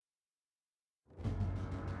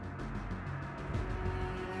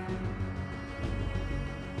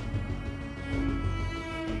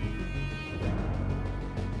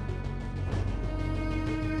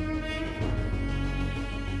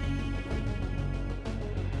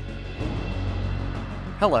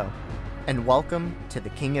Hello, and welcome to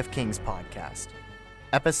the King of Kings podcast,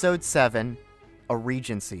 Episode 7, A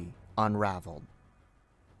Regency Unraveled.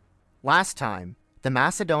 Last time, the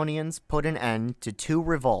Macedonians put an end to two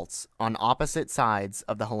revolts on opposite sides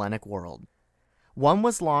of the Hellenic world. One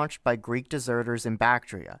was launched by Greek deserters in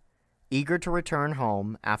Bactria, eager to return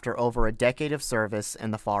home after over a decade of service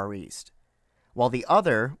in the Far East, while the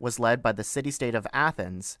other was led by the city-state of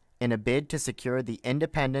Athens in a bid to secure the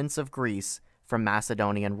independence of Greece from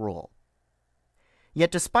Macedonian rule. Yet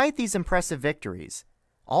despite these impressive victories,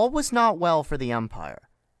 all was not well for the empire.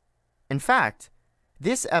 In fact,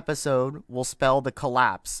 this episode will spell the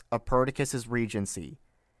collapse of Perdiccas' regency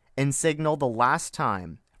and signal the last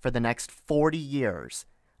time for the next 40 years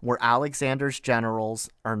where Alexander's generals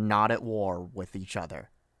are not at war with each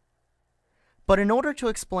other. But in order to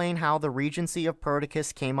explain how the regency of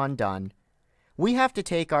Perdiccas came undone, we have to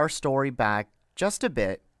take our story back just a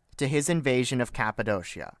bit to his invasion of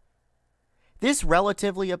Cappadocia. This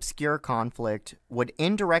relatively obscure conflict would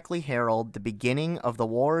indirectly herald the beginning of the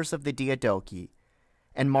Wars of the Diadochi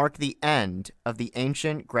and mark the end of the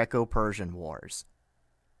ancient Greco-Persian Wars.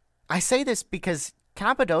 I say this because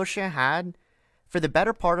Cappadocia had, for the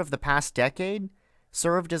better part of the past decade,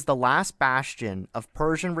 served as the last bastion of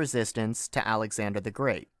Persian resistance to Alexander the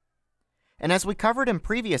Great. And as we covered in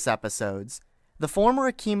previous episodes, the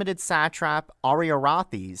former Achaemenid satrap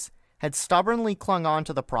Ariarathes had stubbornly clung on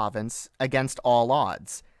to the province against all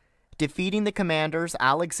odds, defeating the commanders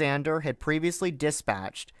Alexander had previously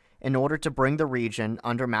dispatched in order to bring the region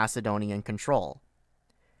under Macedonian control.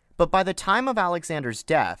 But by the time of Alexander's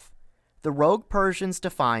death, the rogue Persians'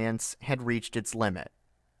 defiance had reached its limit.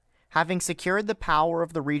 Having secured the power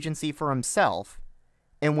of the regency for himself,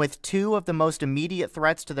 and with two of the most immediate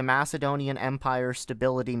threats to the Macedonian Empire's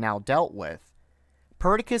stability now dealt with,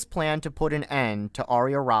 Perdiccas planned to put an end to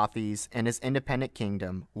Ariarathes and his independent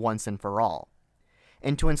kingdom once and for all,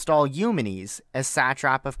 and to install Eumenes as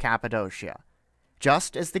satrap of Cappadocia,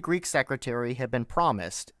 just as the Greek secretary had been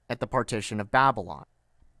promised at the partition of Babylon.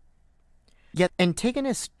 Yet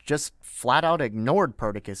Antigonus just flat out ignored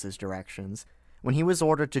Perdiccas' directions when he was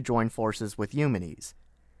ordered to join forces with Eumenes,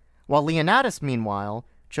 while Leonidas, meanwhile,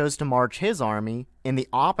 chose to march his army in the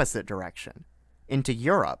opposite direction, into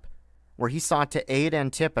Europe, where he sought to aid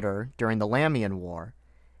Antipater during the Lamian War,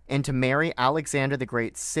 and to marry Alexander the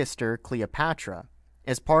Great's sister Cleopatra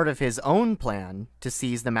as part of his own plan to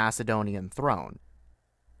seize the Macedonian throne.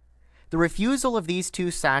 The refusal of these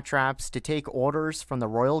two satraps to take orders from the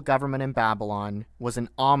royal government in Babylon was an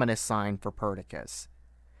ominous sign for Perdiccas,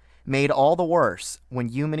 made all the worse when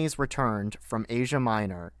Eumenes returned from Asia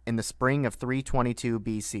Minor in the spring of 322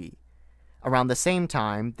 BC. Around the same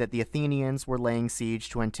time that the Athenians were laying siege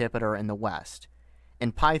to Antipater in the west,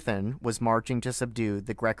 and Python was marching to subdue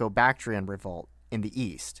the Greco-Bactrian revolt in the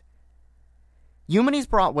east. Eumenes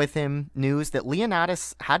brought with him news that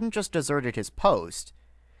Leonidas hadn't just deserted his post,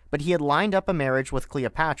 but he had lined up a marriage with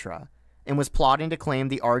Cleopatra and was plotting to claim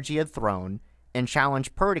the Argead throne and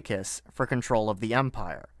challenge Perdiccas for control of the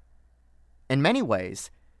empire. In many ways,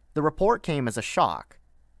 the report came as a shock.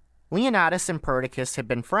 Leonidas and Perdiccas had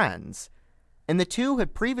been friends, and the two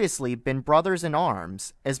had previously been brothers in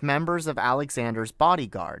arms as members of Alexander's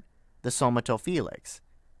bodyguard, the Somatophylix.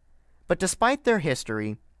 But despite their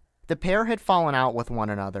history, the pair had fallen out with one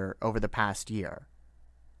another over the past year.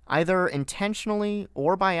 Either intentionally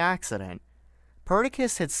or by accident,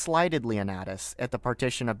 Perdiccas had slighted Leonidas at the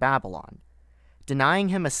partition of Babylon, denying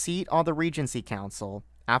him a seat on the Regency Council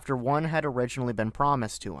after one had originally been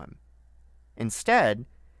promised to him. Instead,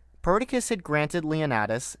 Perdiccas had granted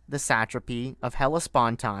Leonidas the satrapy of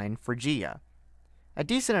Hellespontine Phrygia, a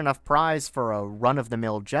decent enough prize for a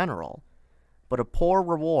run-of-the-mill general, but a poor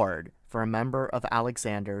reward for a member of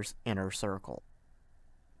Alexander's inner circle.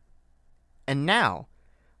 And now,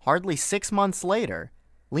 hardly 6 months later,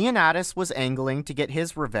 Leonidas was angling to get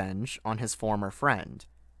his revenge on his former friend.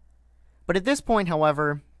 But at this point,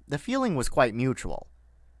 however, the feeling was quite mutual.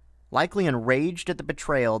 Likely enraged at the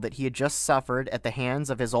betrayal that he had just suffered at the hands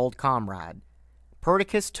of his old comrade,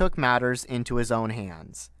 Perdiccas took matters into his own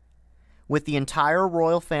hands. With the entire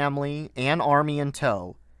royal family and army in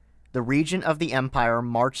tow, the regent of the empire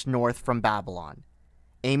marched north from Babylon,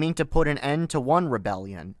 aiming to put an end to one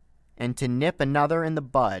rebellion and to nip another in the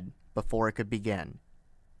bud before it could begin.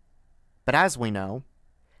 But as we know,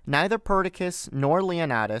 neither Perdiccas nor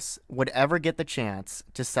Leonidas would ever get the chance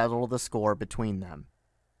to settle the score between them.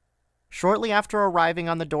 Shortly after arriving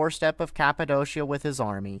on the doorstep of Cappadocia with his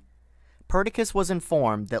army, Perdiccas was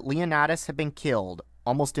informed that Leonidas had been killed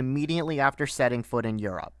almost immediately after setting foot in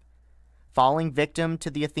Europe, falling victim to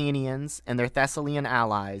the Athenians and their Thessalian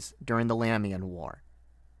allies during the Lamian War,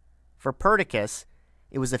 For Perdiccas,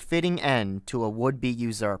 it was a fitting end to a would-be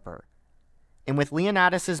usurper. And with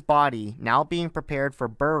Leonidas's body now being prepared for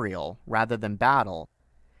burial rather than battle,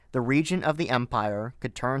 the regent of the empire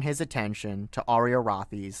could turn his attention to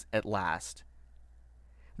Ariarathes at last.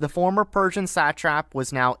 The former Persian satrap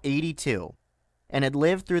was now 82, and had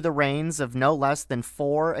lived through the reigns of no less than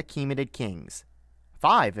 4 Achaemenid kings,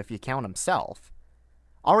 5 if you count himself.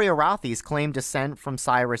 Ariarathes claimed descent from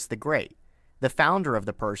Cyrus the Great, the founder of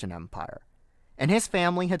the Persian Empire, and his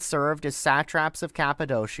family had served as satraps of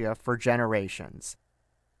Cappadocia for generations.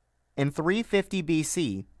 In 350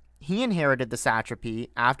 BC, he inherited the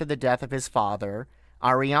satrapy after the death of his father,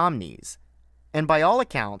 Ariamnes, and by all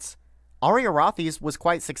accounts, Ariarathes was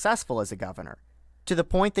quite successful as a governor, to the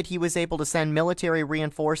point that he was able to send military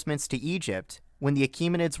reinforcements to Egypt when the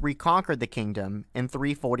Achaemenids reconquered the kingdom in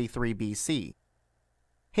 343 BC.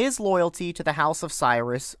 His loyalty to the House of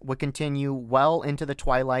Cyrus would continue well into the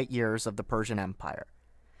twilight years of the Persian Empire,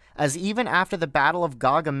 as even after the Battle of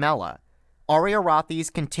Gaugamela, Ariarathes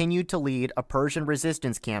continued to lead a Persian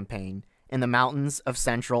resistance campaign in the mountains of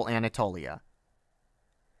central Anatolia.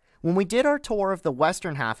 When we did our tour of the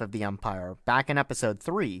western half of the empire back in episode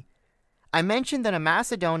 3, I mentioned that a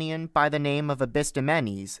Macedonian by the name of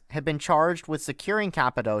Epistomenes had been charged with securing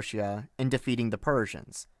Cappadocia and defeating the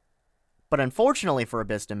Persians. But unfortunately for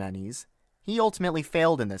Epistomenes, he ultimately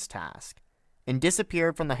failed in this task, and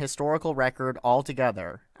disappeared from the historical record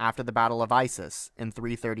altogether after the Battle of Issus in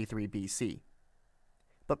 333 BC.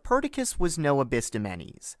 But Perdiccas was no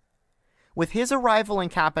Epistomenes. With his arrival in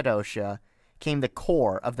Cappadocia came the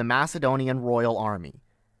core of the Macedonian royal army,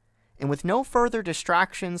 and with no further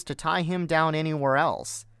distractions to tie him down anywhere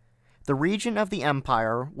else, the regent of the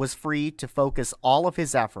empire was free to focus all of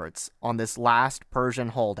his efforts on this last Persian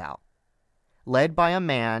holdout, led by a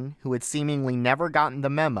man who had seemingly never gotten the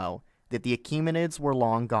memo that the Achaemenids were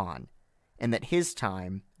long gone, and that his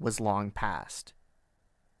time was long past.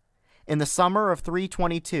 In the summer of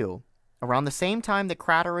 322, around the same time that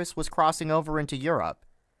Craterus was crossing over into Europe,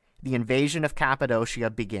 the invasion of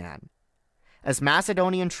Cappadocia began. As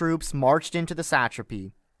Macedonian troops marched into the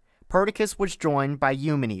satrapy, Perdiccas was joined by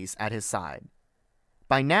Eumenes at his side.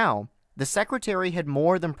 By now, the secretary had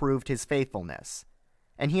more than proved his faithfulness,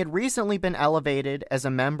 and he had recently been elevated as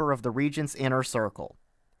a member of the regent's inner circle,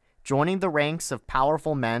 joining the ranks of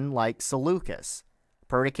powerful men like Seleucus,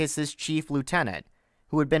 Perdiccas' chief lieutenant,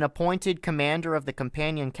 who had been appointed commander of the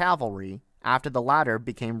companion cavalry after the latter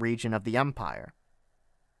became regent of the empire.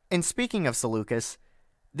 And speaking of Seleucus,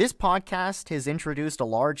 this podcast has introduced a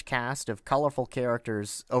large cast of colorful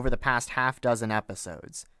characters over the past half-dozen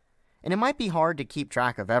episodes, and it might be hard to keep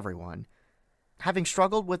track of everyone. Having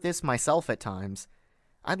struggled with this myself at times,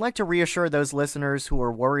 I'd like to reassure those listeners who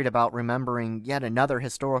are worried about remembering yet another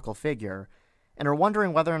historical figure and are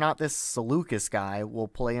wondering whether or not this Seleucus guy will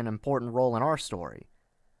play an important role in our story.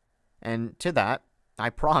 And to that,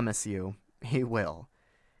 I promise you, he will,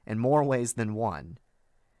 in more ways than one.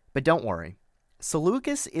 But don't worry,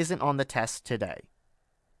 Seleucus isn't on the test today.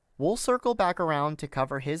 We'll circle back around to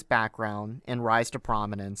cover his background and rise to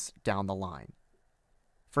prominence down the line.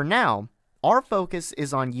 For now, our focus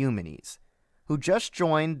is on Eumenes, who just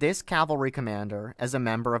joined this cavalry commander as a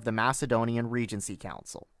member of the Macedonian Regency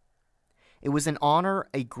Council. It was an honor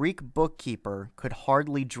a Greek bookkeeper could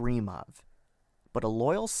hardly dream of, but a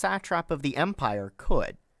loyal satrap of the empire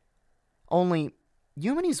could. Only,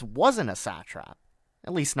 Eumenes wasn't a satrap,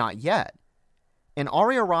 at least not yet, and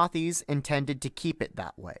Ariarathes intended to keep it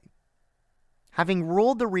that way. Having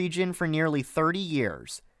ruled the region for nearly 30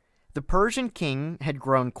 years, the Persian king had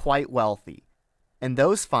grown quite wealthy, and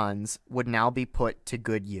those funds would now be put to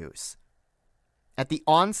good use. At the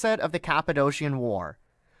onset of the Cappadocian War,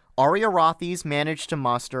 Ariarathes managed to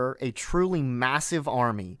muster a truly massive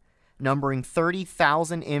army, numbering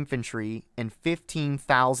 30,000 infantry and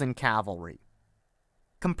 15,000 cavalry.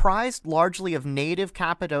 Comprised largely of native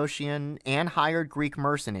Cappadocian and hired Greek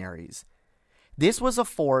mercenaries, this was a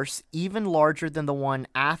force even larger than the one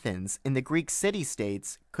Athens in the Greek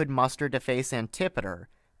city-states could muster to face Antipater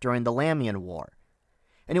during the Lamian War,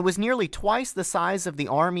 and it was nearly twice the size of the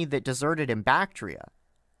army that deserted in Bactria.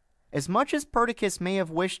 As much as Perdiccas may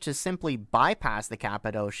have wished to simply bypass the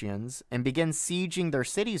Cappadocians and begin sieging their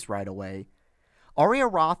cities right away,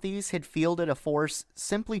 Ariarathes had fielded a force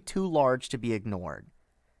simply too large to be ignored.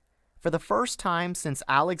 For the first time since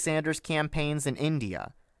Alexander's campaigns in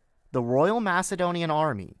India, the Royal Macedonian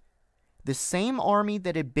Army, the same army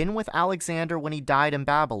that had been with Alexander when he died in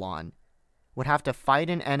Babylon, would have to fight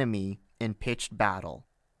an enemy in pitched battle.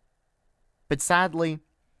 But sadly,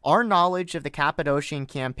 our knowledge of the Cappadocian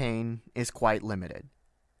campaign is quite limited.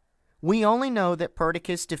 We only know that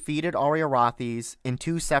Perdiccas defeated Ariarathes in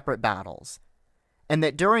 2 separate battles, and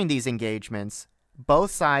that during these engagements, both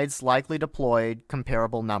sides likely deployed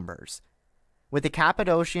comparable numbers, with the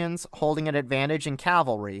Cappadocians holding an advantage in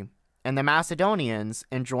cavalry and the Macedonians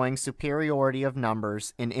enjoying superiority of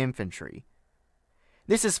numbers in infantry.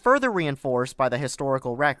 This is further reinforced by the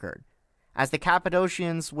historical record, as the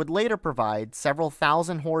Cappadocians would later provide several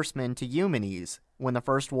thousand horsemen to Eumenes when the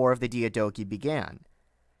First War of the Diadochi began.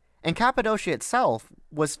 And Cappadocia itself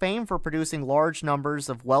was famed for producing large numbers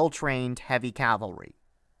of well-trained heavy cavalry.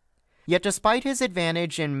 Yet despite his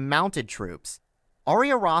advantage in mounted troops,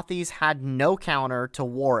 Ariarathes had no counter to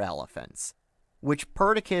war elephants, which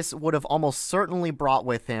Perdiccas would have almost certainly brought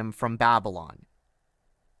with him from Babylon.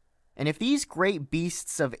 And if these great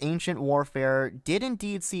beasts of ancient warfare did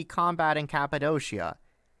indeed see combat in Cappadocia,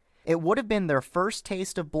 it would have been their first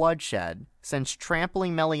taste of bloodshed since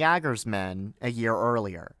trampling Meleager's men a year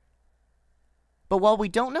earlier. But while we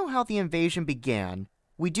don't know how the invasion began,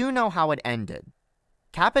 we do know how it ended.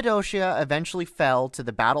 Cappadocia eventually fell to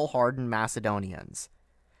the battle-hardened Macedonians,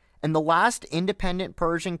 and the last independent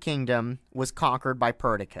Persian kingdom was conquered by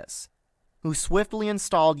Perdiccas, who swiftly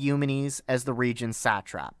installed Eumenes as the region's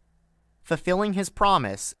satrap, fulfilling his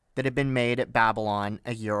promise that had been made at Babylon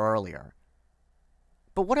a year earlier.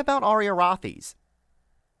 But what about Ariarathes?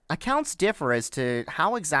 Accounts differ as to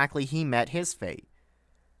how exactly he met his fate.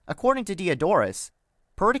 According to Diodorus,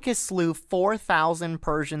 Perdiccas slew 4,000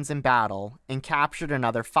 Persians in battle and captured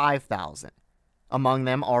another 5,000, among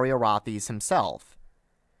them Ariarathes himself.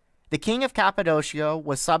 The king of Cappadocia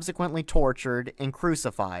was subsequently tortured and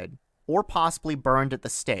crucified, or possibly burned at the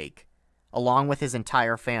stake, along with his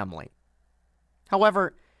entire family.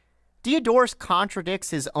 However, Diodorus contradicts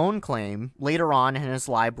his own claim later on in his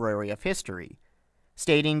Library of History,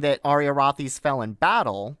 stating that Ariarathes fell in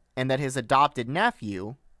battle and that his adopted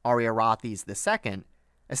nephew, Ariarathes II,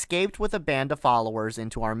 escaped with a band of followers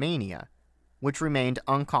into Armenia, which remained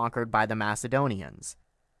unconquered by the Macedonians.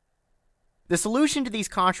 The solution to these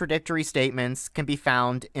contradictory statements can be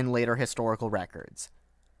found in later historical records.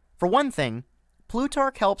 For one thing,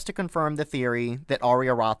 Plutarch helps to confirm the theory that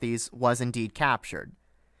Ariarathes was indeed captured,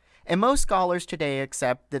 and most scholars today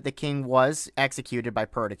accept that the king was executed by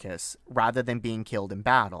Perdiccas rather than being killed in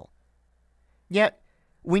battle. Yet,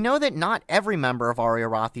 we know that not every member of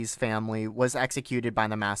Ariarathes' family was executed by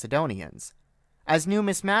the Macedonians, as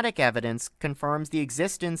numismatic evidence confirms the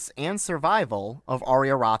existence and survival of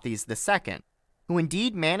Ariarathes II, who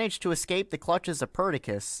indeed managed to escape the clutches of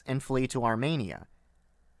Perdiccas and flee to Armenia.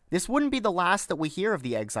 This wouldn't be the last that we hear of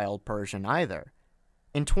the exiled Persian either.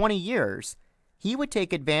 In 20 years, he would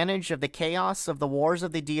take advantage of the chaos of the Wars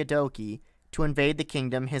of the Diadochi to invade the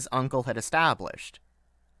kingdom his uncle had established.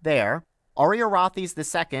 There, Ariarathes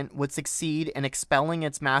II would succeed in expelling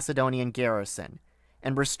its Macedonian garrison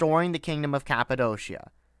and restoring the kingdom of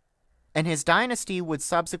Cappadocia, and his dynasty would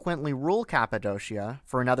subsequently rule Cappadocia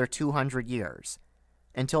for another 200 years,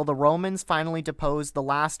 until the Romans finally deposed the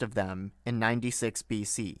last of them in 96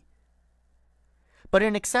 BC. But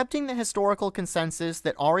in accepting the historical consensus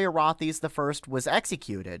that Ariarathes I was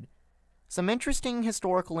executed, some interesting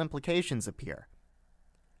historical implications appear.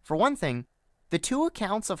 For one thing, the 2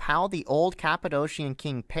 accounts of how the old Cappadocian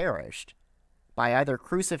king perished, by either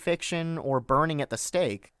crucifixion or burning at the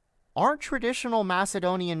stake, aren't traditional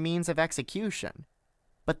Macedonian means of execution,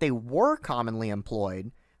 but they were commonly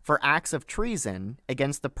employed for acts of treason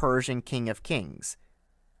against the Persian king of kings.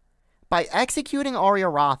 By executing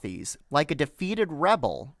Ariarathes like a defeated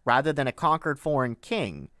rebel rather than a conquered foreign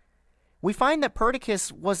king, we find that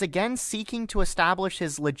Perdiccas was again seeking to establish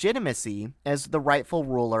his legitimacy as the rightful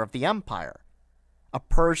ruler of the empire, a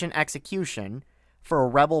Persian execution for a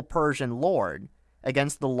rebel Persian lord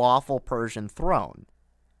against the lawful Persian throne,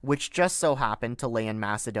 which just so happened to lay in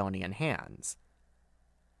Macedonian hands.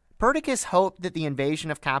 Perdiccas hoped that the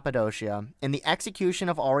invasion of Cappadocia and the execution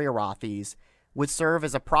of Ariarathes would serve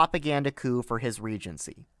as a propaganda coup for his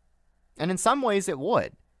regency. And in some ways it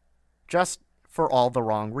would, just for all the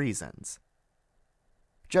wrong reasons.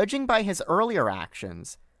 Judging by his earlier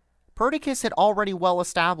actions, Perdiccas had already well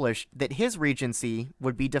established that his regency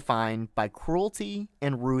would be defined by cruelty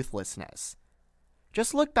and ruthlessness.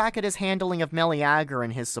 Just look back at his handling of Meleager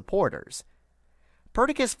and his supporters.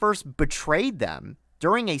 Perdiccas first betrayed them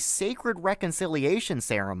during a sacred reconciliation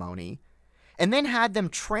ceremony, and then had them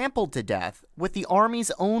trampled to death with the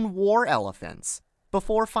army's own war elephants,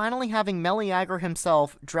 before finally having Meleager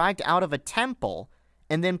himself dragged out of a temple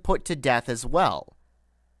and then put to death as well.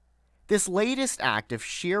 This latest act of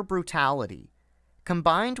sheer brutality,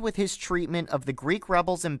 combined with his treatment of the Greek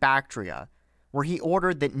rebels in Bactria, where he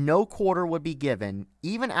ordered that no quarter would be given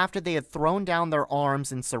even after they had thrown down their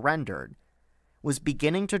arms and surrendered, was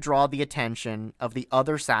beginning to draw the attention of the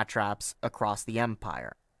other satraps across the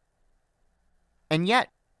empire. And yet,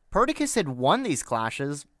 Perdiccas had won these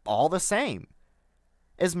clashes all the same.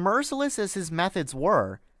 As merciless as his methods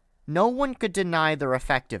were, no one could deny their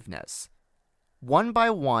effectiveness. One by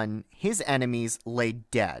one, his enemies lay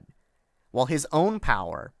dead, while his own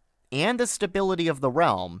power and the stability of the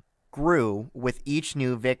realm grew with each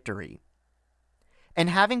new victory. And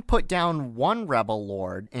having put down one rebel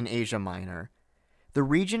lord in Asia Minor, the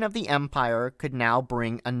region of the empire could now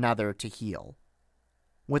bring another to heel.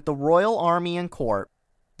 With the royal army and court,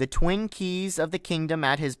 the twin keys of the kingdom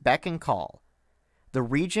at his beck and call, the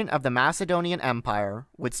regent of the Macedonian Empire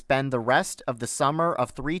would spend the rest of the summer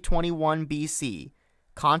of 321 BC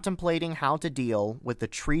contemplating how to deal with the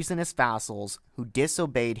treasonous vassals who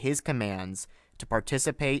disobeyed his commands to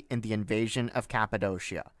participate in the invasion of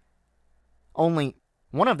Cappadocia. Only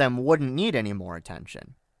one of them wouldn't need any more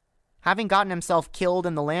attention. Having gotten himself killed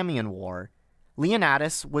in the Lamian War,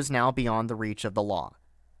 Leonidas was now beyond the reach of the law.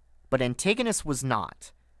 But Antigonus was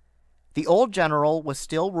not. The old general was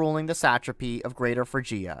still ruling the satrapy of Greater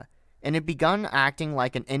Phrygia, and had begun acting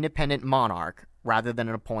like an independent monarch rather than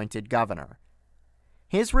an appointed governor.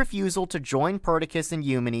 His refusal to join Perdiccas and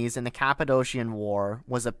Eumenes in the Cappadocian War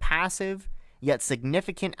was a passive, yet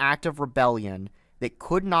significant act of rebellion that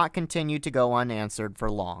could not continue to go unanswered for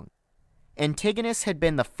long. Antigonus had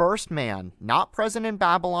been the first man not present in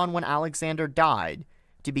Babylon when Alexander died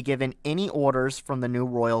to be given any orders from the new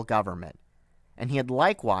royal government, and he had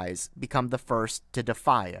likewise become the first to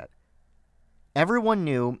defy it. Everyone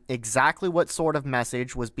knew exactly what sort of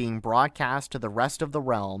message was being broadcast to the rest of the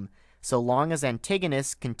realm so long as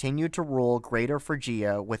Antigonus continued to rule Greater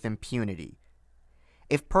Phrygia with impunity.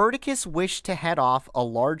 If Perdiccas wished to head off a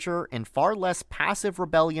larger and far less passive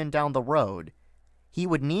rebellion down the road, he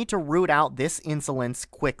would need to root out this insolence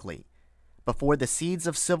quickly, before the seeds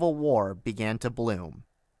of civil war began to bloom.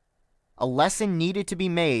 A lesson needed to be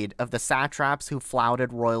made of the satraps who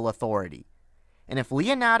flouted royal authority, and if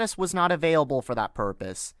Leonidas was not available for that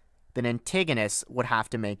purpose, then Antigonus would have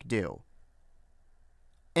to make do.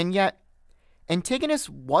 And yet, Antigonus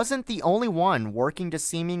wasn't the only one working to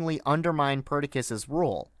seemingly undermine Perdiccas'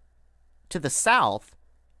 rule. To the south,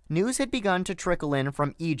 news had begun to trickle in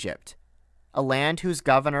from Egypt, a land whose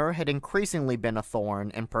governor had increasingly been a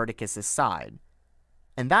thorn in Perdiccas' side.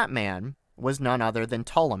 And that man was none other than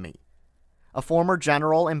Ptolemy, a former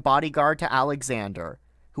general and bodyguard to Alexander,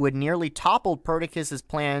 who had nearly toppled Perdiccas'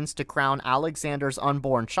 plans to crown Alexander's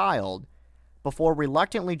unborn child, before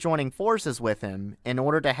reluctantly joining forces with him in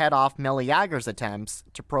order to head off Meleager's attempts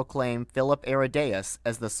to proclaim Philip Aridaeus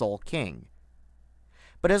as the sole king.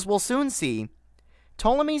 But as we'll soon see,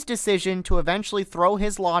 Ptolemy's decision to eventually throw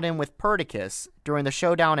his lot in with Perdiccas during the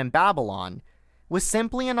showdown in Babylon was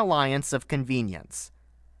simply an alliance of convenience,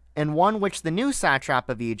 and one which the new satrap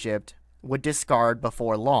of Egypt would discard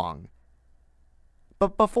before long.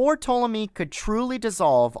 But before Ptolemy could truly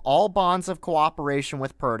dissolve all bonds of cooperation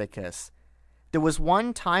with Perdiccas, there was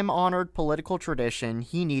one time-honored political tradition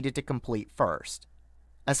he needed to complete first: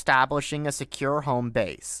 establishing a secure home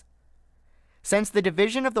base. Since the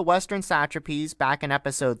division of the Western satrapies back in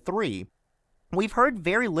episode 3, we've heard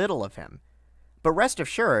very little of him, but rest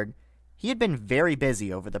assured, he had been very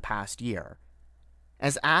busy over the past year.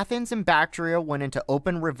 As Athens and Bactria went into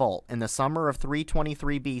open revolt in the summer of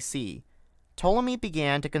 323 BC, Ptolemy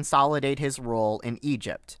began to consolidate his rule in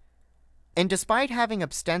Egypt. And despite having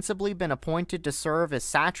ostensibly been appointed to serve as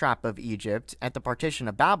satrap of Egypt at the partition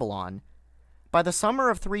of Babylon, by the summer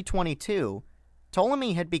of 322,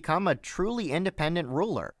 Ptolemy had become a truly independent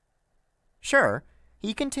ruler. Sure,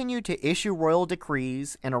 he continued to issue royal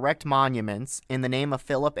decrees and erect monuments in the name of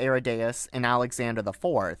Philip Aridaeus and Alexander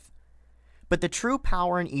IV, but the true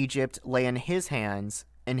power in Egypt lay in his hands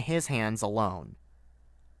and his hands alone.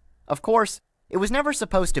 Of course, it was never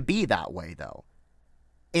supposed to be that way, though.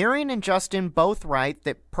 Arrian and Justin both write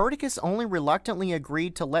that Perdiccas only reluctantly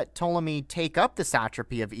agreed to let Ptolemy take up the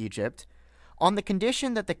satrapy of Egypt on the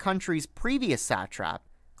condition that the country's previous satrap,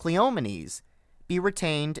 Cleomenes, be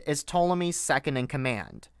retained as Ptolemy's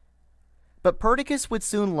second-in-command. But Perdiccas would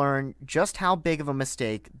soon learn just how big of a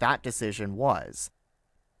mistake that decision was.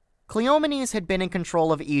 Cleomenes had been in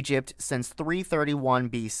control of Egypt since 331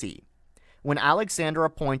 BC, when Alexander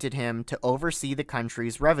appointed him to oversee the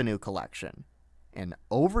country's revenue collection. And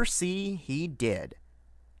oversee he did.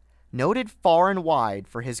 Noted far and wide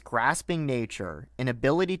for his grasping nature and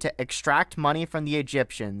ability to extract money from the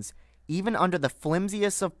Egyptians even under the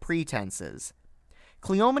flimsiest of pretenses,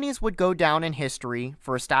 Cleomenes would go down in history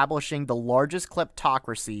for establishing the largest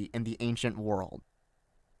kleptocracy in the ancient world.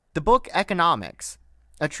 The book Economics,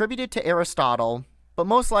 attributed to Aristotle, but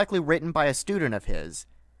most likely written by a student of his,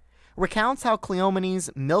 recounts how Cleomenes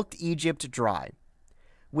milked Egypt dry,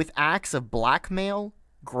 with acts of blackmail,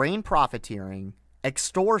 grain profiteering,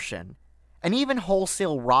 extortion, and even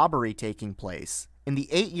wholesale robbery taking place in the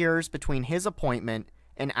 8 years between his appointment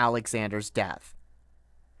and Alexander's death.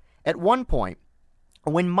 At one point,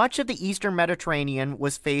 when much of the eastern Mediterranean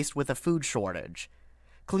was faced with a food shortage,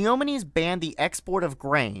 Cleomenes banned the export of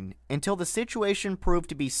grain until the situation proved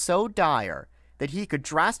to be so dire that he could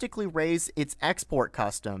drastically raise its export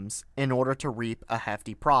customs in order to reap a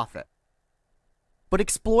hefty profit. But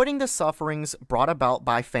exploiting the sufferings brought about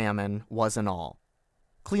by famine wasn't all.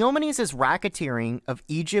 Cleomenes' racketeering of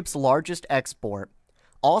Egypt's largest export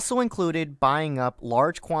also included buying up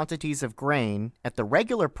large quantities of grain at the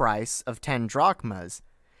regular price of 10 drachmas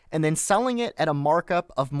and then selling it at a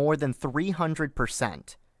markup of more than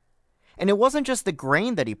 300%. And it wasn't just the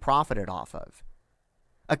grain that he profited off of.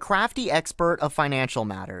 A crafty expert of financial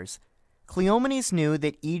matters, Cleomenes knew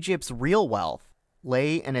that Egypt's real wealth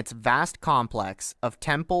lay in its vast complex of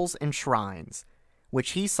temples and shrines,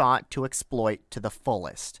 which he sought to exploit to the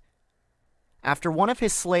fullest. After one of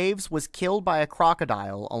his slaves was killed by a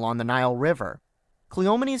crocodile along the Nile River,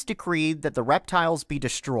 Cleomenes decreed that the reptiles be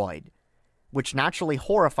destroyed, which naturally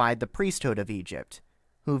horrified the priesthood of Egypt,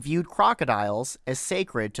 who viewed crocodiles as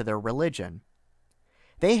sacred to their religion.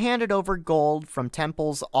 They handed over gold from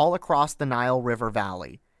temples all across the Nile River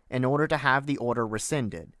Valley in order to have the order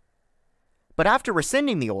rescinded. But after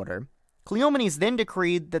rescinding the order, Cleomenes then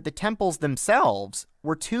decreed that the temples themselves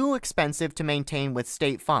were too expensive to maintain with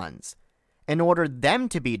state funds, and ordered them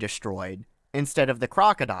to be destroyed instead of the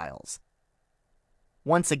crocodiles.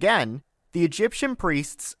 Once again, the Egyptian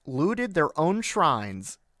priests looted their own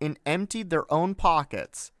shrines and emptied their own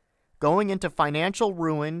pockets, going into financial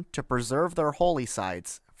ruin to preserve their holy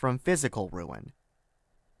sites from physical ruin.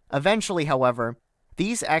 Eventually, however,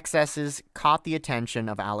 these excesses caught the attention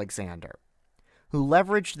of Alexander, who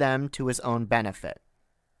leveraged them to his own benefit.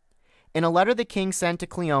 In a letter the king sent to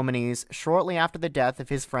Cleomenes shortly after the death of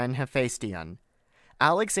his friend Hephaestion,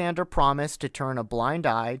 Alexander promised to turn a blind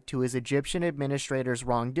eye to his Egyptian administrator's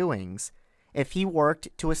wrongdoings if he worked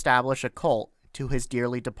to establish a cult to his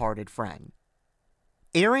dearly departed friend.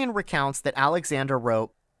 Arrian recounts that Alexander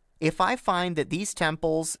wrote, "If I find that these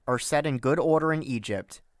temples are set in good order in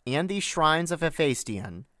Egypt, and these shrines of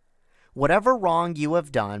Hephaestion, whatever wrong you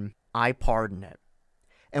have done, I pardon it.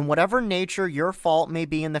 And whatever nature your fault may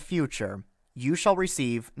be in the future, you shall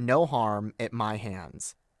receive no harm at my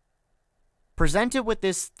hands." Presented with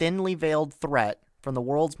this thinly veiled threat from the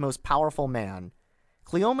world's most powerful man,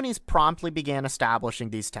 Cleomenes promptly began establishing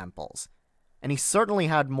these temples, and he certainly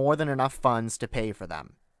had more than enough funds to pay for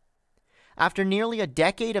them. After nearly a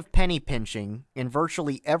decade of penny pinching in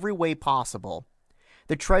virtually every way possible,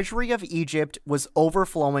 the treasury of Egypt was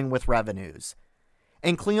overflowing with revenues,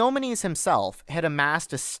 and Cleomenes himself had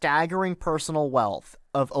amassed a staggering personal wealth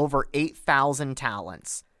of over 8,000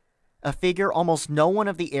 talents, a figure almost no one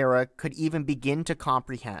of the era could even begin to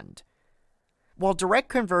comprehend. While direct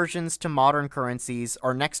conversions to modern currencies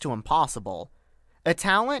are next to impossible, a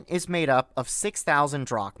talent is made up of 6,000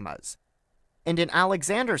 drachmas, and in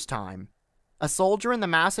Alexander's time, a soldier in the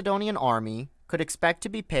Macedonian army could expect to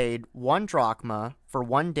be paid 1 drachma for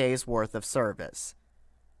 1 day's worth of service.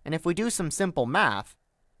 And if we do some simple math,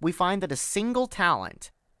 we find that a single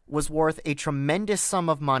talent was worth a tremendous sum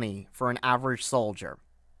of money for an average soldier.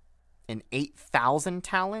 And 8,000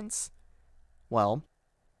 talents? Well,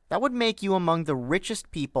 that would make you among the richest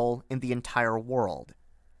people in the entire world,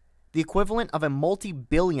 the equivalent of a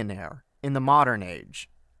multi-billionaire in the modern age.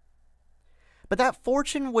 But that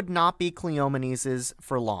fortune would not be Cleomenes's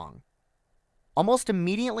for long. Almost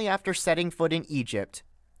immediately after setting foot in Egypt,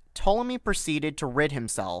 Ptolemy proceeded to rid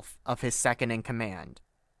himself of his second-in-command.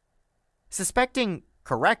 Suspecting,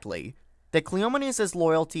 correctly, that Cleomenes'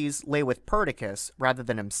 loyalties lay with Perdiccas rather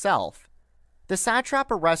than himself, the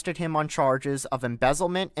satrap arrested him on charges of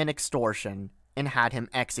embezzlement and extortion and had him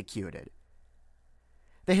executed.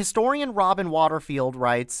 The historian Robin Waterfield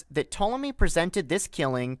writes that Ptolemy presented this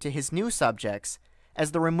killing to his new subjects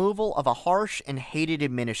as the removal of a harsh and hated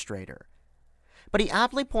administrator. But he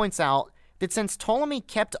aptly points out that since Ptolemy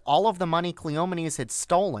kept all of the money Cleomenes had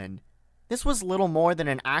stolen, this was little more than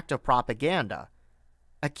an act of propaganda,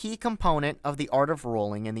 a key component of the art of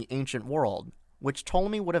ruling in the ancient world, which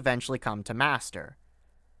Ptolemy would eventually come to master.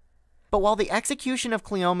 But while the execution of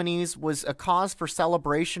Cleomenes was a cause for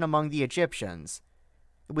celebration among the Egyptians,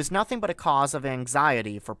 it was nothing but a cause of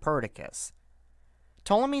anxiety for Perdiccas.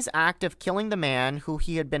 Ptolemy's act of killing the man who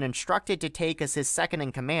he had been instructed to take as his second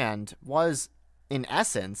in command was, in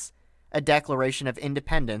essence, a declaration of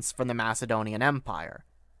independence from the Macedonian Empire.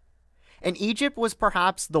 And Egypt was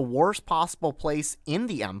perhaps the worst possible place in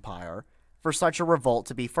the empire for such a revolt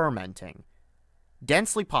to be fermenting.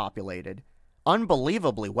 Densely populated,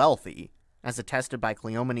 unbelievably wealthy, as attested by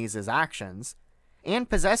Cleomenes' actions, and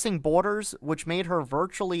possessing borders which made her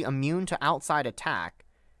virtually immune to outside attack,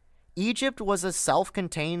 Egypt was a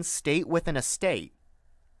self-contained state within a state.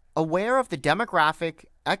 Aware of the demographic,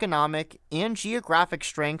 economic, and geographic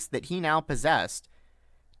strengths that he now possessed,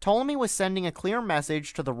 Ptolemy was sending a clear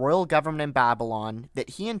message to the royal government in Babylon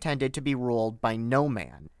that he intended to be ruled by no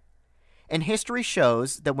man. And history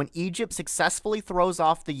shows that when Egypt successfully throws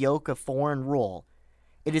off the yoke of foreign rule,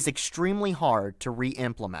 it is extremely hard to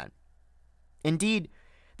re-implement. Indeed,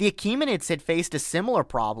 the Achaemenids had faced a similar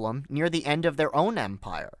problem near the end of their own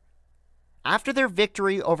empire. After their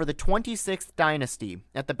victory over the 26th dynasty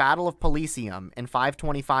at the Battle of Pelusium in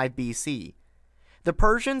 525 BC, the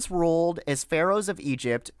Persians ruled as pharaohs of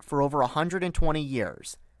Egypt for over 120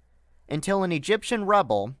 years, until an Egyptian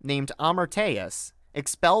rebel named Amarteus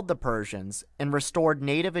expelled the Persians and restored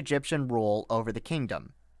native Egyptian rule over the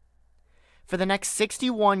kingdom. For the next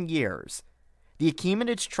 61 years, the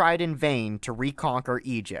Achaemenids tried in vain to reconquer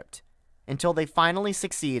Egypt, until they finally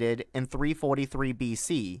succeeded in 343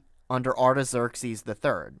 BC under Artaxerxes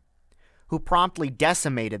III, who promptly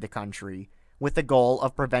decimated the country with the goal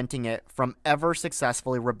of preventing it from ever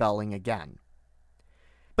successfully rebelling again.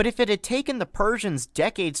 But if it had taken the Persians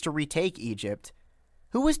decades to retake Egypt,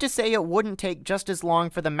 who was to say it wouldn't take just as long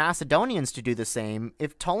for the Macedonians to do the same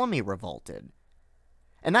if Ptolemy revolted?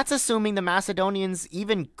 And that's assuming the Macedonians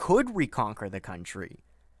even could reconquer the country.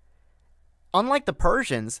 Unlike the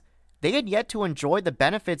Persians, they had yet to enjoy the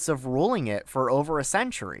benefits of ruling it for over a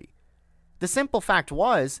century. The simple fact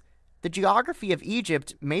was, the geography of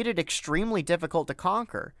Egypt made it extremely difficult to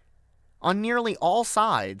conquer. On nearly all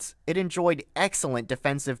sides, it enjoyed excellent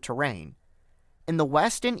defensive terrain. In the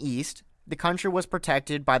west and east, the country was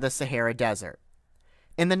protected by the Sahara Desert.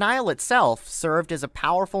 And the Nile itself served as a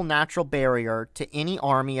powerful natural barrier to any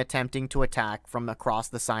army attempting to attack from across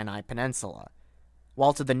the Sinai Peninsula.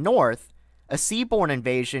 While to the north, a seaborne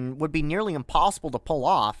invasion would be nearly impossible to pull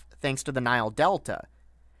off thanks to the Nile Delta,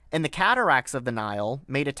 and the cataracts of the Nile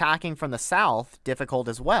made attacking from the south difficult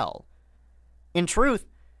as well. In truth,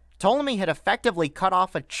 Ptolemy had effectively cut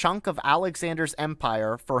off a chunk of Alexander's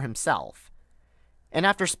empire for himself. And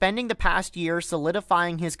after spending the past year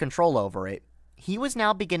solidifying his control over it, he was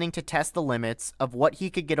now beginning to test the limits of what he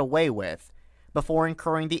could get away with before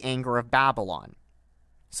incurring the anger of Babylon.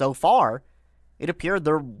 So far, it appeared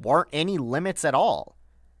there weren't any limits at all.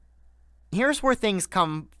 Here's where things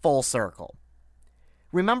come full circle.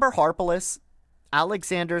 Remember Harpalus,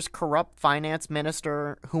 Alexander's corrupt finance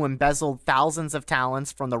minister who embezzled thousands of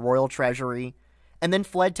talents from the royal treasury and then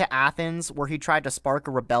fled to Athens where he tried to spark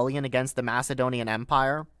a rebellion against the Macedonian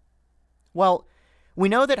Empire? Well, we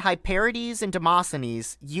know that Hyperides and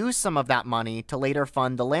Demosthenes used some of that money to later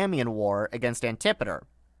fund the Lamian War against Antipater.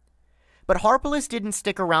 But Harpalus didn't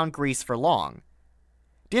stick around Greece for long.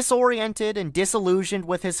 Disoriented and disillusioned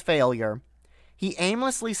with his failure, he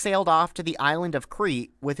aimlessly sailed off to the island of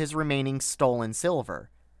Crete with his remaining stolen silver,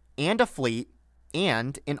 and a fleet,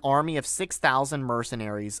 and an army of 6,000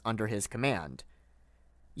 mercenaries under his command.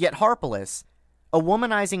 Yet Harpalus, a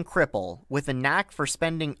womanizing cripple with a knack for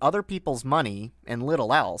spending other people's money and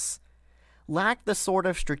little else, lacked the sort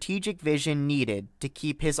of strategic vision needed to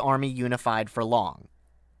keep his army unified for long.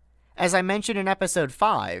 As I mentioned in episode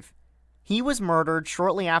 5, he was murdered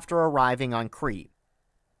shortly after arriving on Crete.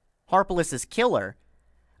 Harpalus's killer,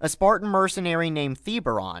 a Spartan mercenary named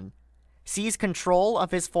Theberon, seized control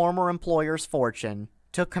of his former employer's fortune,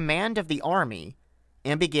 took command of the army,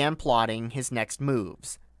 and began plotting his next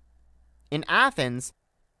moves. In Athens,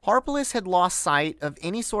 Harpalus had lost sight of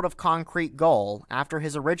any sort of concrete goal after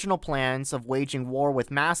his original plans of waging war with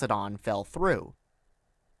Macedon fell through.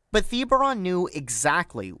 But Theberon knew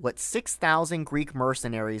exactly what 6,000 Greek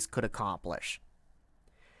mercenaries could accomplish.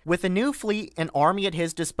 With a new fleet and army at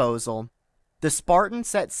his disposal, the Spartan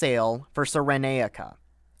set sail for Cyrenaica,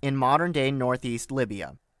 in modern-day northeast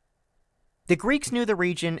Libya. The Greeks knew the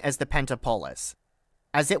region as the Pentapolis,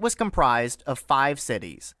 as it was comprised of 5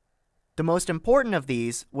 cities. The most important of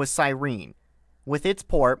these was Cyrene, with its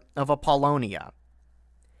port of Apollonia.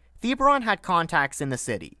 Theberon had contacts in the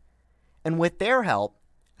city, and with their help,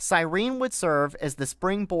 Cyrene would serve as the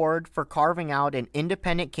springboard for carving out an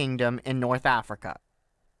independent kingdom in North Africa,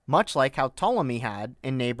 much like how Ptolemy had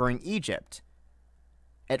in neighboring Egypt.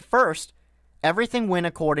 At first, everything went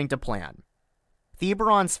according to plan.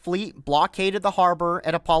 Theberon's fleet blockaded the harbor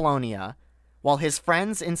at Apollonia, while his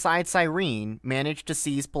friends inside Cyrene managed to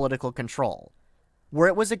seize political control, where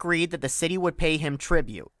it was agreed that the city would pay him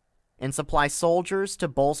tribute and supply soldiers to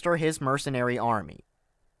bolster his mercenary army.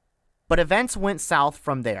 But events went south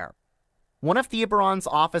from there. One of Theberon's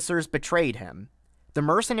officers betrayed him, the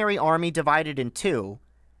mercenary army divided in two,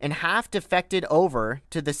 and half defected over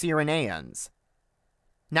to the Cyrenaeans.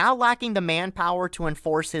 Now lacking the manpower to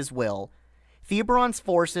enforce his will, Theberon's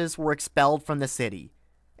forces were expelled from the city,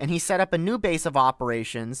 and he set up a new base of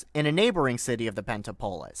operations in a neighboring city of the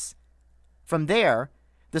Pentapolis. From there,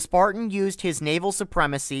 the Spartan used his naval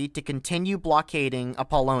supremacy to continue blockading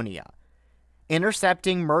Apollonia,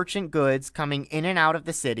 intercepting merchant goods coming in and out of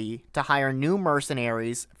the city to hire new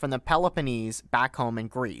mercenaries from the Peloponnese back home in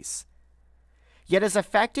Greece. Yet as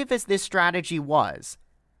effective as this strategy was,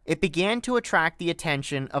 it began to attract the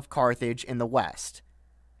attention of Carthage in the west.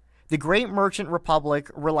 The great merchant republic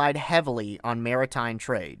relied heavily on maritime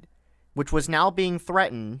trade, which was now being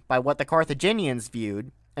threatened by what the Carthaginians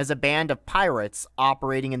viewed as a band of pirates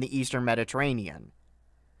operating in the eastern Mediterranean.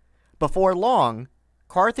 Before long,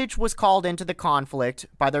 Carthage was called into the conflict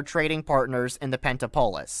by their trading partners in the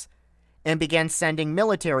Pentapolis, and began sending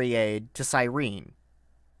military aid to Cyrene.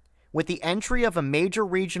 With the entry of a major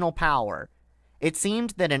regional power, it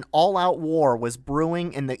seemed that an all-out war was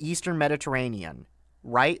brewing in the eastern Mediterranean,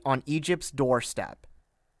 right on Egypt's doorstep.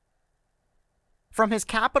 From his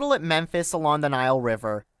capital at Memphis along the Nile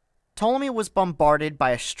River, Ptolemy was bombarded by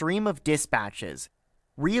a stream of dispatches,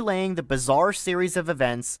 relaying the bizarre series of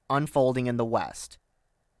events unfolding in the west.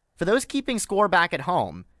 For those keeping score back at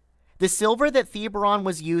home, the silver that Theberon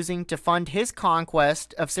was using to fund his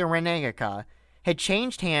conquest of Cyrenaica had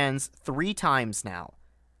changed hands 3 times now.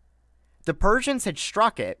 The Persians had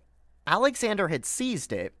struck it, Alexander had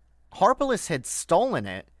seized it, Harpalus had stolen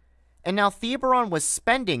it, and now Theberon was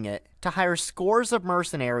spending it to hire scores of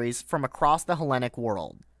mercenaries from across the Hellenic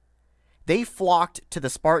world. They flocked to the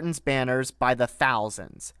Spartans' banners by the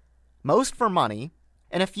thousands, most for money,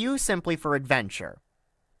 and a few simply for adventure.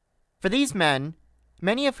 For these men,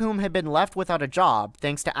 many of whom had been left without a job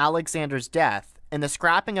thanks to Alexander's death and the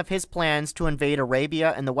scrapping of his plans to invade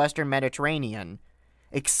Arabia and the western Mediterranean,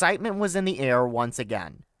 excitement was in the air once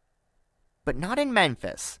again. But not in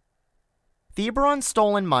Memphis. Theberon's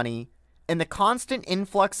stolen money and the constant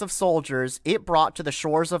influx of soldiers it brought to the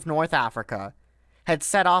shores of North Africa had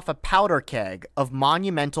set off a powder keg of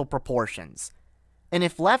monumental proportions, and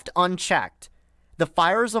if left unchecked, the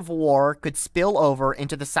fires of war could spill over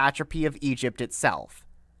into the satrapy of Egypt itself.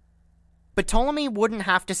 But Ptolemy wouldn't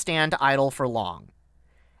have to stand idle for long.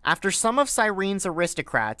 After some of Cyrene's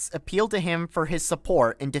aristocrats appealed to him for his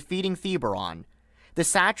support in defeating Theberon, the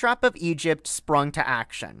satrap of Egypt sprung to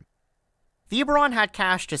action. Theberon had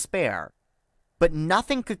cash to spare, but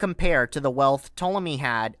nothing could compare to the wealth Ptolemy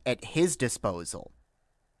had at his disposal.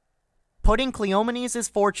 Putting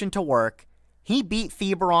Cleomenes' fortune to work, he beat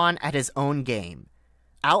Theberon at his own game,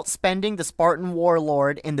 outspending the Spartan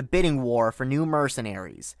warlord in the bidding war for new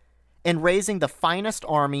mercenaries, and raising the finest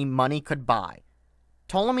army money could buy.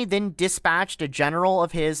 Ptolemy then dispatched a general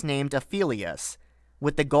of his named Aphelius,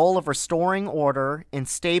 with the goal of restoring order and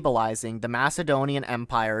stabilizing the Macedonian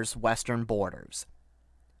Empire's western borders.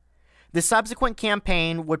 The subsequent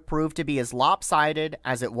campaign would prove to be as lopsided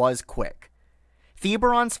as it was quick.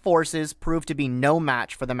 Theberon's forces proved to be no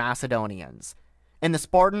match for the Macedonians, and the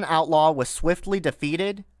Spartan outlaw was swiftly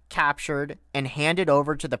defeated, captured, and handed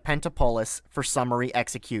over to the Pentapolis for summary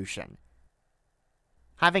execution.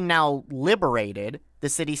 Having now liberated the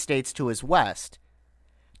city-states to his west,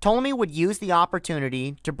 Ptolemy would use the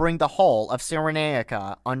opportunity to bring the whole of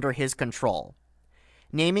Cyrenaica under his control,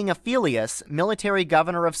 naming Aphelius military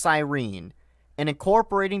governor of Cyrene and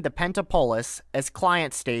incorporating the Pentapolis as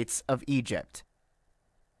client states of Egypt.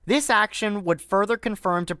 This action would further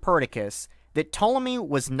confirm to Perdiccas that Ptolemy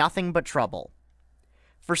was nothing but trouble.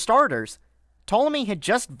 For starters, Ptolemy had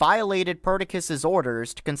just violated Perdiccas'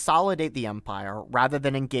 orders to consolidate the empire rather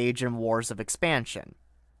than engage in wars of expansion.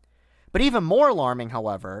 But even more alarming,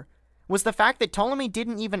 however, was the fact that Ptolemy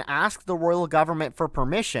didn't even ask the royal government for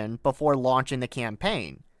permission before launching the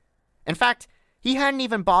campaign. In fact, he hadn't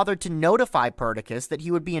even bothered to notify Perdiccas that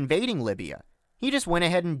he would be invading Libya. He just went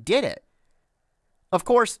ahead and did it. Of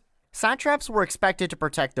course, satraps were expected to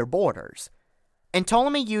protect their borders, and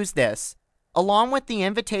Ptolemy used this, along with the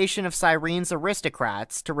invitation of Cyrene's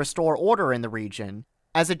aristocrats to restore order in the region,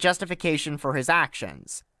 as a justification for his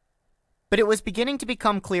actions. But it was beginning to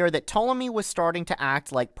become clear that Ptolemy was starting to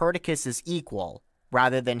act like Perdiccas' equal,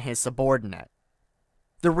 rather than his subordinate.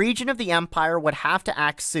 The region of the empire would have to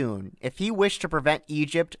act soon if he wished to prevent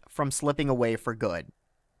Egypt from slipping away for good.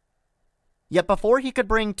 Yet before he could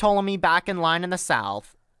bring Ptolemy back in line in the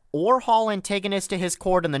south, or haul Antigonus to his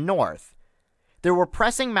court in the north, there were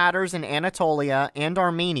pressing matters in Anatolia and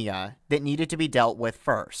Armenia that needed to be dealt with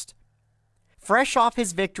first. Fresh off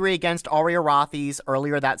his victory against Ariarathes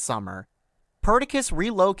earlier that summer, Perdiccas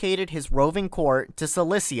relocated his roving court to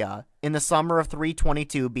Cilicia in the summer of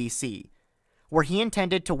 322 BC, where he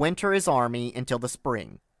intended to winter his army until the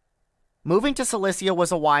spring. Moving to Cilicia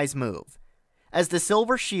was a wise move, as the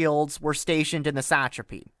Silver Shields were stationed in the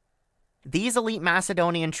satrapy. These elite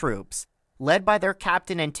Macedonian troops, led by their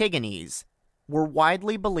captain Antigones, were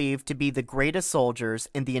widely believed to be the greatest soldiers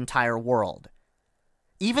in the entire world.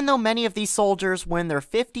 Even though many of these soldiers were in their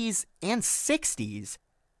 50s and 60s,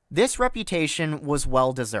 this reputation was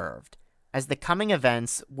well-deserved, as the coming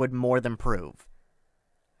events would more than prove.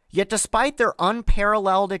 Yet despite their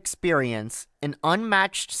unparalleled experience and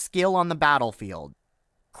unmatched skill on the battlefield,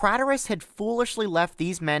 Craterus had foolishly left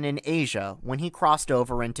these men in Asia when he crossed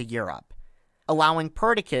over into Europe, allowing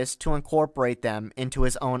Perdiccas to incorporate them into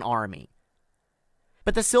his own army.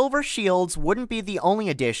 But the Silver Shields wouldn't be the only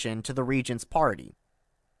addition to the regent's party.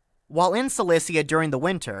 While in Cilicia during the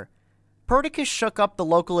winter, Perdiccas shook up the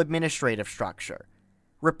local administrative structure,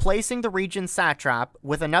 replacing the regent's satrap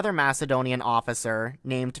with another Macedonian officer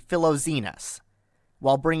named Philoxenus,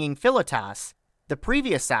 while bringing Philotas, the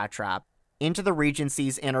previous satrap, into the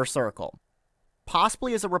regency's inner circle,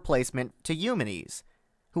 possibly as a replacement to Eumenes,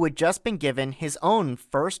 who had just been given his own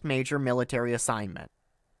first major military assignment.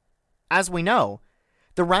 As we know,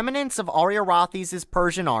 the remnants of Ariarathes'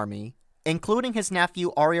 Persian army, including his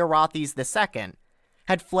nephew Ariarathes II,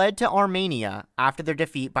 had fled to Armenia after their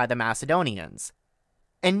defeat by the Macedonians,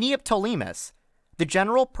 and Neoptolemus, the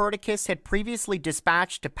general Perdiccas had previously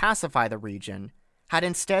dispatched to pacify the region, had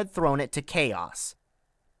instead thrown it to chaos.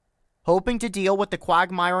 Hoping to deal with the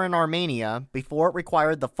quagmire in Armenia before it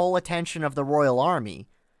required the full attention of the royal army,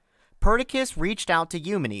 Perdiccas reached out to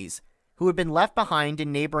Eumenes, who had been left behind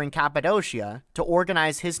in neighboring Cappadocia, to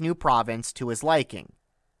organize his new province to his liking.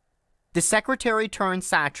 The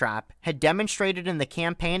secretary-turned-satrap had demonstrated in the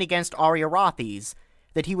campaign against Ariarathes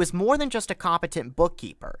that he was more than just a competent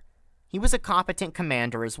bookkeeper. He was a competent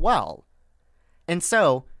commander as well. And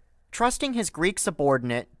so, trusting his Greek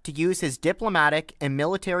subordinate to use his diplomatic and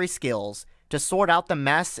military skills to sort out the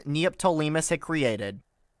mess Neoptolemus had created,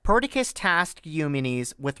 Perdiccas tasked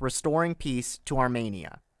Eumenes with restoring peace to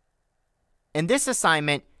Armenia. In this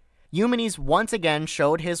assignment, Eumenes once again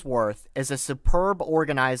showed his worth as a superb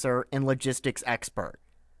organizer and logistics expert.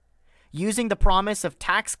 Using the promise of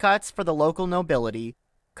tax cuts for the local nobility,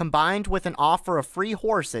 combined with an offer of free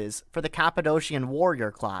horses for the Cappadocian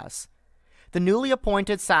warrior class, the newly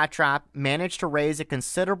appointed satrap managed to raise a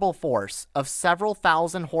considerable force of several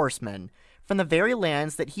thousand horsemen from the very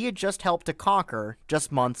lands that he had just helped to conquer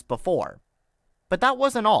just months before. But that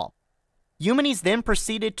wasn't all. Eumenes then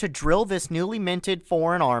proceeded to drill this newly minted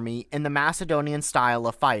foreign army in the Macedonian style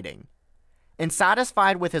of fighting. And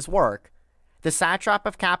satisfied with his work, the satrap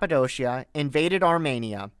of Cappadocia invaded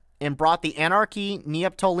Armenia and brought the anarchy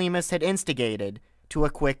Neoptolemus had instigated to a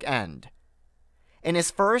quick end. In his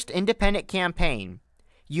first independent campaign,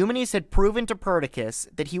 Eumenes had proven to Perdiccas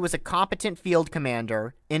that he was a competent field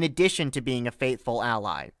commander in addition to being a faithful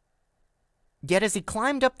ally. Yet as he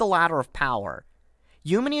climbed up the ladder of power,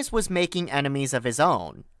 Eumenes was making enemies of his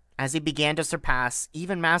own, as he began to surpass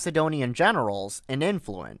even Macedonian generals in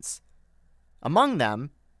influence. Among them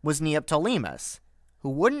was Neoptolemus, who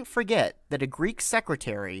wouldn't forget that a Greek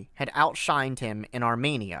secretary had outshined him in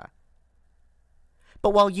Armenia.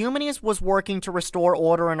 But while Eumenes was working to restore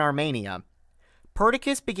order in Armenia,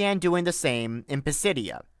 Perdiccas began doing the same in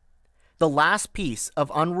Pisidia, the last piece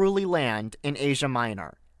of unruly land in Asia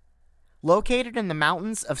Minor. Located in the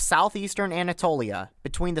mountains of southeastern Anatolia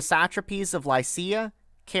between the satrapies of Lycia,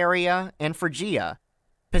 Caria, and Phrygia,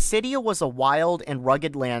 Pisidia was a wild and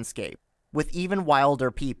rugged landscape, with even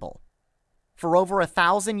wilder people. For over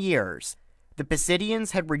 1,000 years, the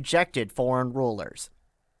Pisidians had rejected foreign rulers.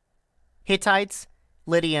 Hittites,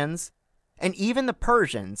 Lydians, and even the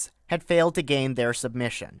Persians had failed to gain their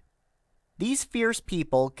submission. These fierce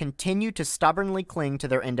people continued to stubbornly cling to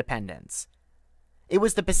their independence. It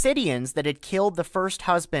was the Pisidians that had killed the first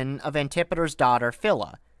husband of Antipater's daughter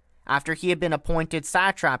Phila, after he had been appointed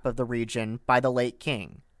satrap of the region by the late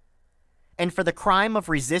king. And for the crime of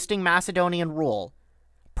resisting Macedonian rule,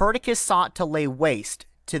 Perdiccas sought to lay waste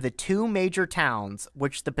to the two major towns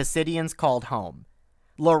which the Pisidians called home,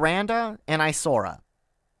 Loranda and Isora.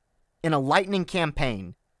 In a lightning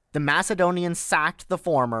campaign, the Macedonians sacked the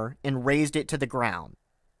former and razed it to the ground,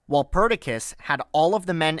 while Perdiccas had all of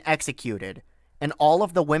the men executed and all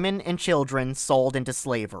of the women and children sold into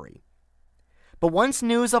slavery. But once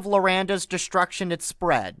news of Loranda's destruction had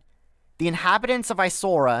spread, the inhabitants of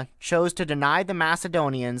Isora chose to deny the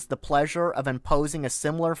Macedonians the pleasure of imposing a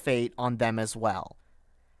similar fate on them as well.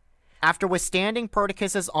 After withstanding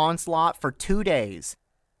Perdiccas' onslaught for 2 days,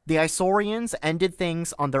 the Isaurians ended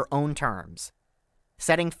things on their own terms,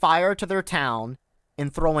 setting fire to their town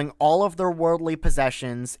and throwing all of their worldly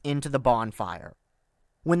possessions into the bonfire.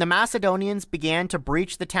 When the Macedonians began to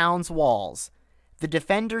breach the town's walls, the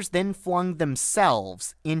defenders then flung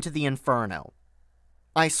themselves into the inferno.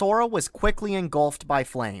 Isora was quickly engulfed by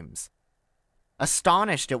flames.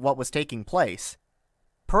 Astonished at what was taking place,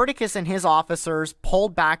 Perdiccas and his officers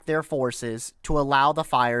pulled back their forces to allow the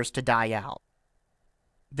fires to die out.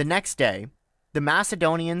 The next day, the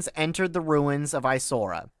Macedonians entered the ruins of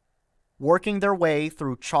Isora, working their way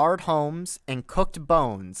through charred homes and cooked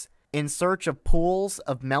bones in search of pools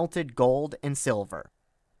of melted gold and silver.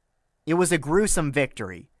 It was a gruesome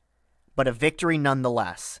victory, but a victory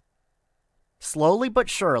nonetheless. Slowly but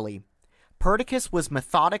surely, Perdiccas was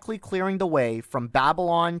methodically clearing the way from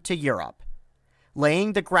Babylon to Europe,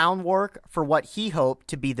 laying the groundwork for what he hoped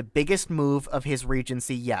to be the biggest move of his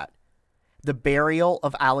regency yet, the burial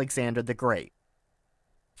of Alexander the Great.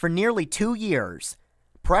 For nearly 2 years,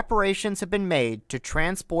 preparations have been made to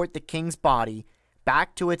transport the king's body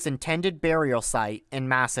back to its intended burial site in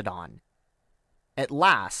Macedon. At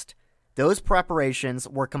last, those preparations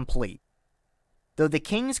were complete. Though the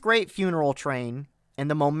king's great funeral train and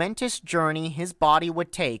the momentous journey his body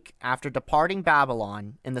would take after departing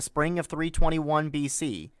Babylon in the spring of 321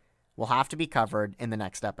 BC will have to be covered in the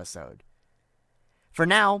next episode. For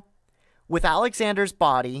now, with Alexander's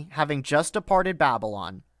body having just departed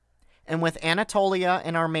Babylon, and with Anatolia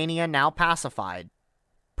and Armenia now pacified,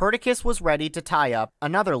 Perdiccas was ready to tie up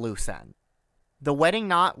another loose end, the wedding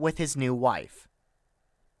knot with his new wife.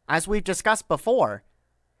 As we've discussed before,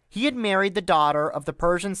 he had married the daughter of the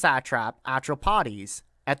Persian satrap Atropates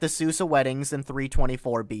at the Susa weddings in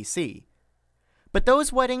 324 BC. But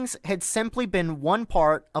those weddings had simply been one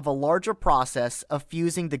part of a larger process of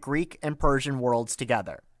fusing the Greek and Persian worlds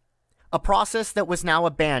together, a process that was now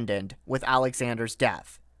abandoned with Alexander's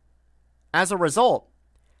death. As a result,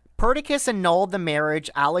 Perdiccas annulled the marriage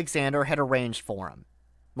Alexander had arranged for him,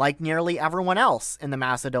 like nearly everyone else in the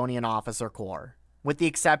Macedonian officer corps, with the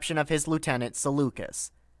exception of his lieutenant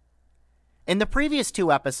Seleucus. In the previous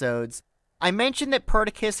 2 episodes, I mentioned that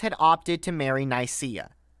Perdiccas had opted to marry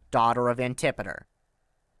Nicaea, daughter of Antipater.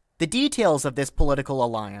 The details of this political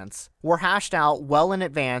alliance were hashed out well in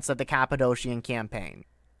advance of the Cappadocian campaign,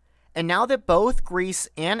 and now that both Greece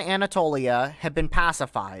and Anatolia had been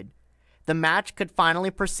pacified, the match could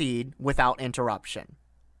finally proceed without interruption.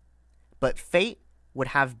 But fate would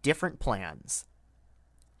have different plans.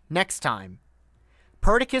 Next time,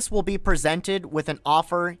 Perdiccas will be presented with an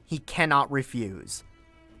offer he cannot refuse.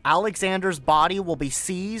 Alexander's body will be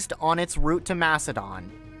seized on its route to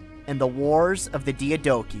Macedon, and the wars of the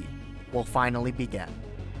Diadochi will finally begin.